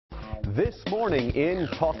This morning in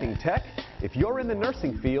Talking Tech, if you're in the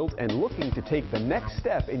nursing field and looking to take the next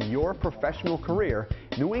step in your professional career,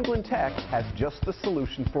 New England Tech has just the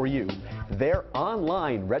solution for you. Their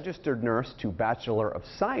online registered nurse to Bachelor of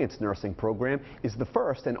Science nursing program is the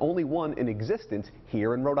first and only one in existence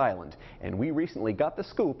here in Rhode Island. And we recently got the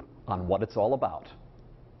scoop on what it's all about.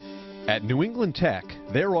 At New England Tech,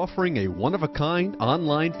 they're offering a one-of-a-kind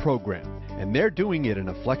online program, and they're doing it in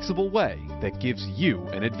a flexible way that gives you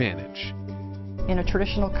an advantage. In a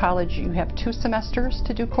traditional college, you have 2 semesters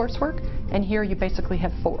to do coursework, and here you basically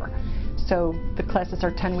have 4. So the classes are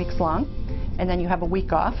 10 weeks long, and then you have a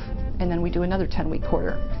week off, and then we do another 10-week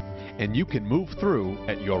quarter. And you can move through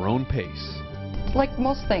at your own pace. Like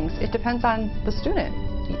most things, it depends on the student.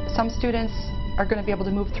 Some students are going to be able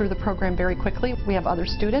to move through the program very quickly. We have other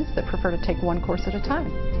students that prefer to take one course at a time.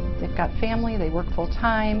 They've got family, they work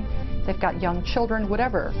full-time, they've got young children,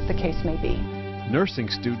 whatever the case may be. Nursing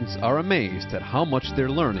students are amazed at how much their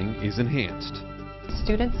learning is enhanced.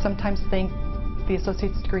 Students sometimes think the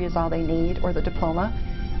associate's degree is all they need, or the diploma,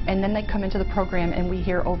 and then they come into the program and we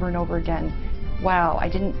hear over and over again, wow, I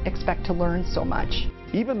didn't expect to learn so much.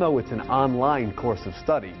 Even though it's an online course of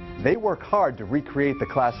study, they work hard to recreate the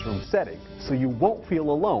classroom setting so you won't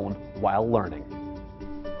feel alone while learning.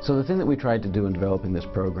 So the thing that we tried to do in developing this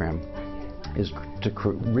program is to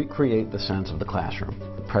recreate the sense of the classroom,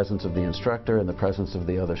 the presence of the instructor and the presence of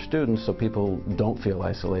the other students, so people don't feel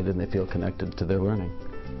isolated and they feel connected to their learning.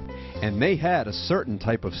 And they had a certain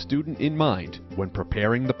type of student in mind when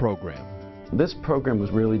preparing the program. This program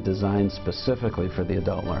was really designed specifically for the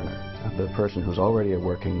adult learner, the person who's already a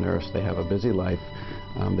working nurse. They have a busy life,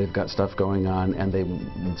 they've got stuff going on, and they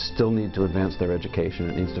still need to advance their education.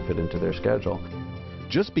 It needs to fit into their schedule.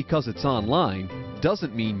 Just because it's online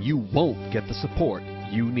doesn't mean you won't get the support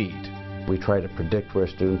you need. We try to predict where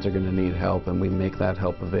students are going to need help, and we make that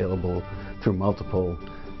help available through multiple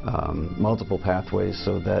pathways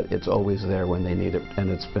so that it's always there when they need it, and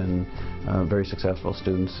it's been very successful.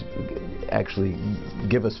 Students actually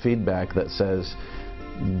give us feedback that says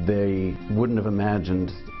they wouldn't have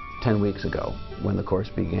imagined 10 weeks ago when the course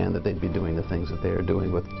began that they'd be doing the things that they are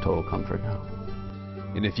doing with total comfort now.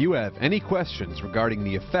 And if you have any questions regarding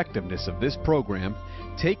the effectiveness of this program,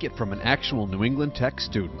 take it from an actual New England Tech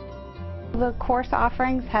student. The course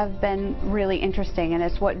offerings have been really interesting, and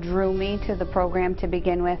it's what drew me to the program to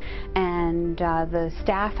begin with. And the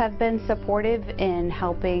staff have been supportive in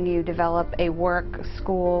helping you develop a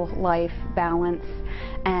work-school life balance.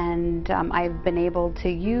 And I've been able to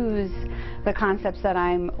use the concepts that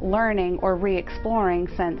I'm learning or re-exploring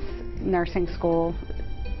since nursing school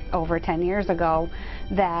over 10 years ago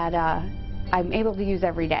that I'm able to use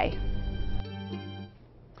every day.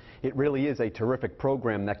 It really is a terrific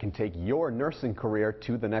program that can take your nursing career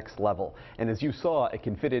to the next level. And as you saw, it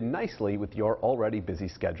can fit in nicely with your already busy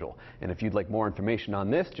schedule. And if you'd like more information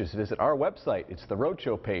on this, just visit our website. It's the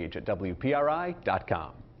Roadshow page at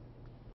WPRI.com.